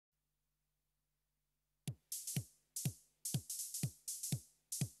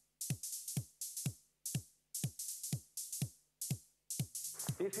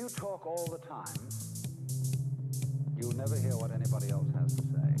If you talk all the time, you'll never hear what anybody else has to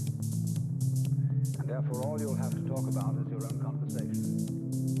say. And therefore all you'll have to talk about is your own conversation.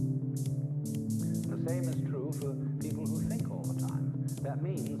 The same is true for people who think all the time. That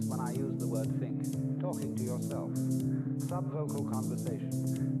means, when I use the word think, talking to yourself. Subvocal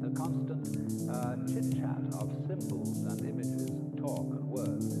conversation, the constant chit-chat of symbols and images, talk and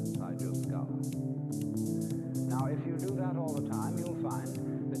words inside your skull. Now, if you do that all the time, you'll find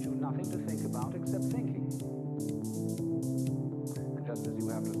that you've nothing to think about except thinking. And just as you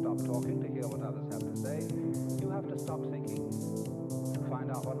have to stop talking to hear what others have to say, you have to stop thinking to find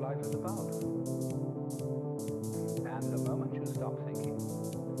out what life is about. And the moment you stop thinking,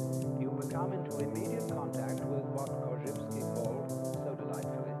 you become into immediate